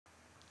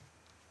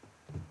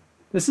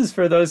This is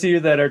for those of you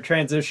that are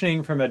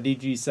transitioning from a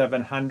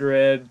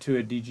DG-700 to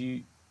a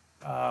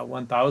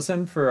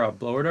DG-1000 for a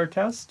blower door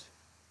test.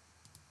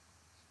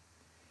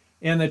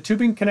 And the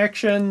tubing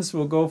connections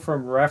will go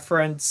from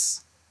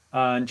reference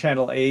on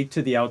channel A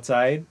to the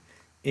outside.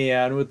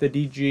 And with the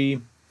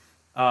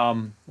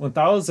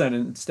DG-1000,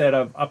 instead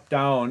of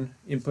up-down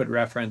input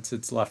reference,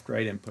 it's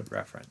left-right input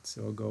reference.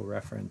 So we'll go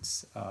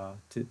reference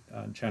on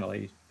channel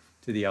A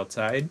to the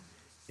outside,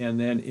 and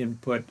then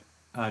input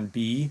on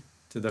B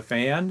to the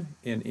fan,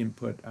 and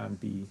input on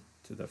B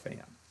to the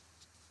fan.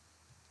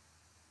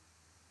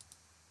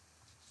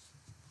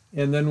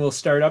 And then we'll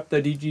start up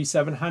the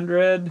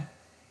DG-700,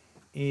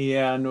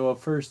 and we'll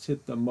first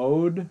hit the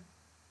mode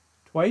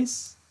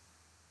twice.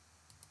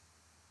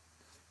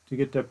 To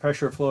get to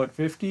pressure flow at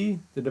 50,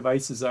 the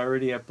device is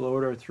already at blower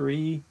door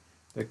 3.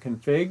 The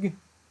config,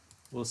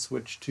 we'll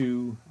switch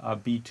to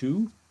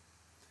B2.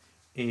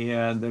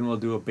 And then we'll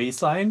do a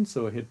baseline.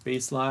 So we'll hit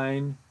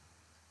baseline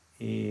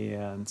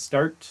and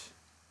start.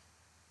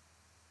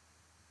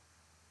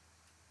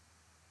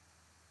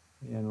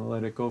 And we'll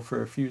let it go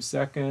for a few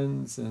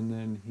seconds and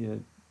then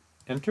hit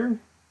enter.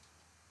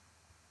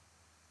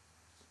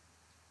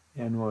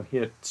 And we'll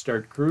hit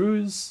start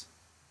cruise,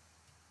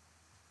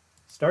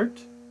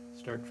 start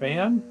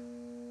fan.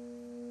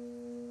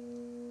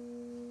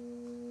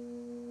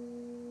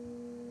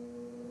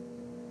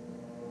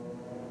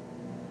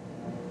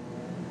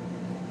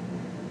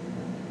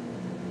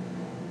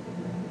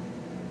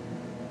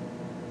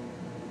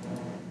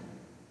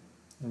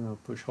 And we'll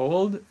push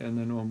hold, and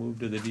then we'll move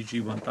to the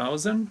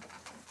DG-1000.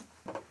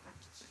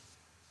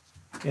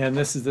 And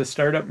this is the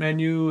startup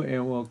menu,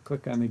 and we'll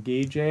click on the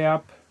gauge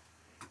app,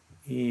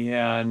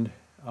 and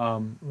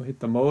we'll hit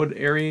the mode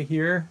area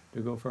here to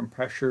go from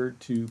pressure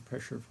to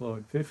pressure flow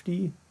at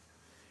 50.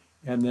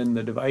 And then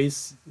the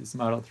device is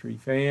Model 3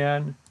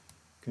 fan.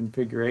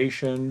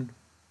 Configuration,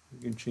 we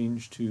can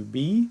change to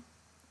B,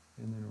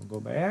 and then we'll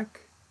go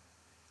back,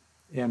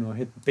 and we'll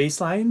hit the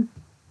baseline,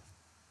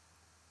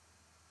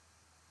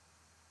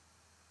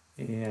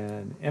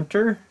 and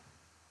enter,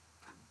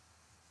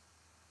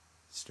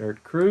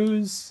 start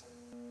cruise,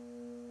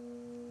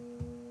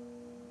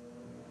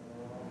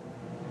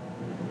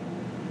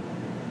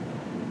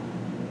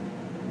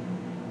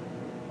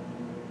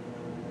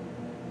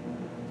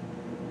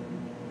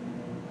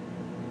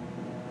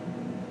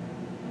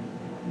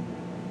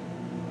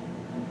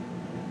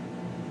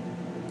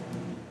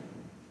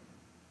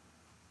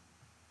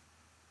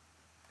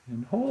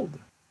 and hold.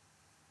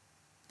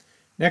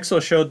 Next,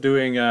 we'll show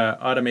doing an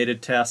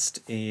automated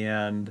test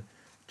and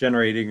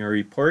generating a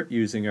report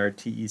using our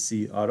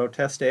TEC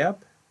AutoTest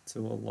app. So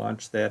we'll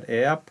launch that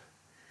app.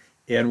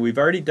 And we've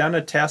already done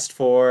a test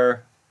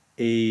for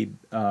a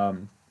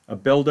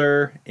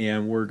builder,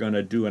 and we're going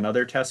to do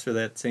another test for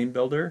that same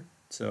builder.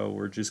 So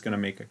we're just going to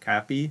make a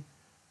copy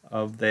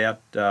of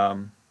that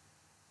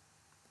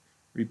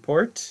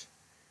report,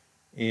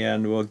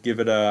 and we'll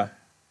give it a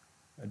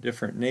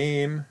different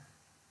name,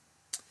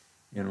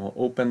 and we'll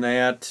open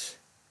that.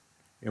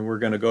 And we're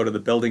going to go to the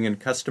building and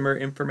customer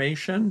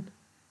information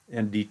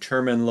and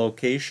determine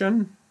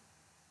location.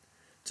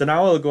 So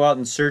now we'll go out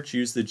and search,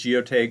 use the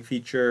geotag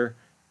feature,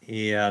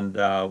 and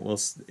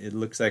it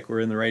looks like we're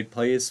in the right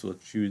place. We'll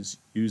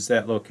use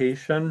that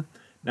location.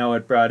 Now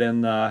it brought in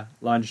the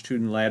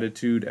longitude and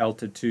latitude,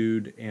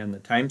 altitude, and the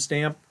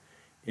timestamp.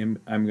 I'm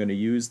going to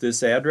use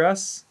this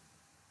address.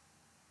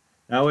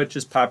 Now it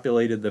just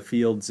populated the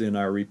fields in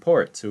our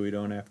report, so we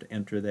don't have to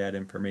enter that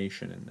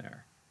information in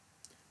there.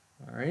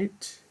 All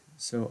right.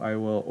 So I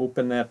will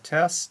open that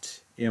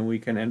test, and we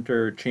can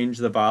change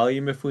the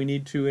volume if we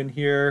need to in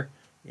here.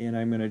 And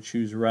I'm going to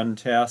choose run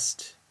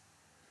test.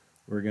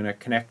 We're going to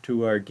connect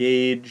to our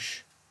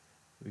gauge.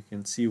 We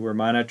can see we're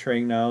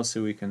monitoring now,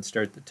 so we can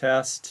start the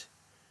test.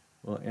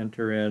 We'll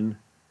enter in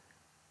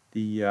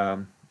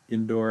the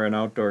indoor and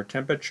outdoor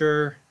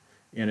temperature,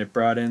 and it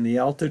brought in the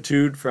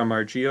altitude from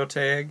our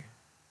geotag.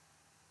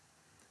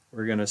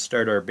 We're going to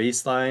start our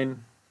baseline.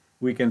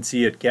 We can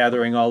see it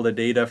gathering all the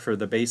data for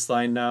the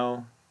baseline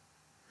now.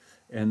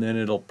 And then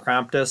it'll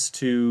prompt us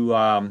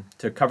to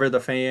cover the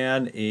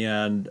fan,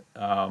 and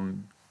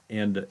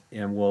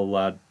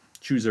we'll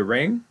choose a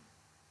ring.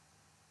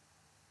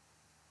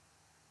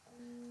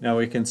 Now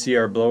we can see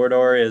our blower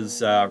door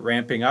is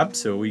ramping up,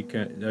 so we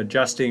can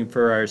adjusting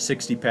for our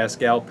 60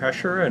 pascal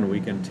pressure, and we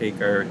can take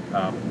our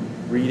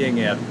reading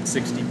at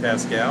 60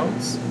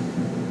 pascals.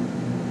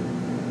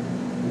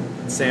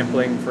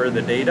 Sampling for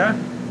the data.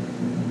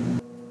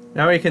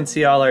 Now we can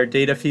see all our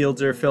data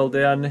fields are filled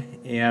in,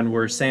 and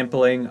we're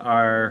sampling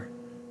our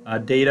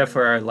data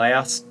for our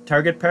last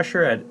target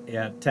pressure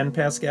at 10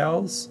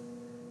 pascals.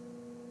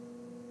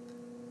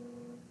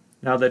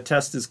 Now the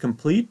test is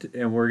complete,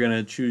 and we're going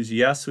to choose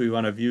yes, we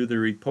want to view the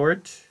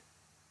report.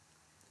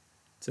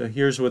 So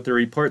here's what the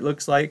report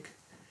looks like.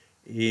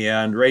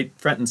 And right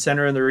front and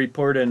center in the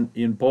report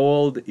in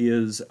bold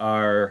is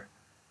our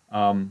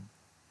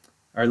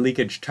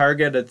leakage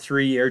target at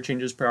 3 air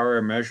changes per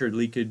hour, measured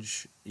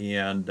leakage,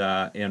 and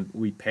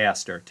we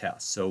passed our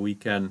test. So we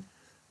can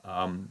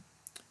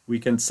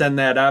send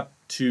that up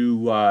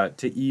to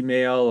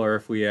email, or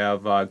if we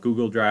have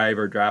Google Drive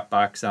or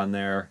Dropbox on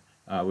there,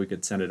 we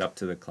could send it up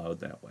to the cloud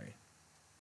that way.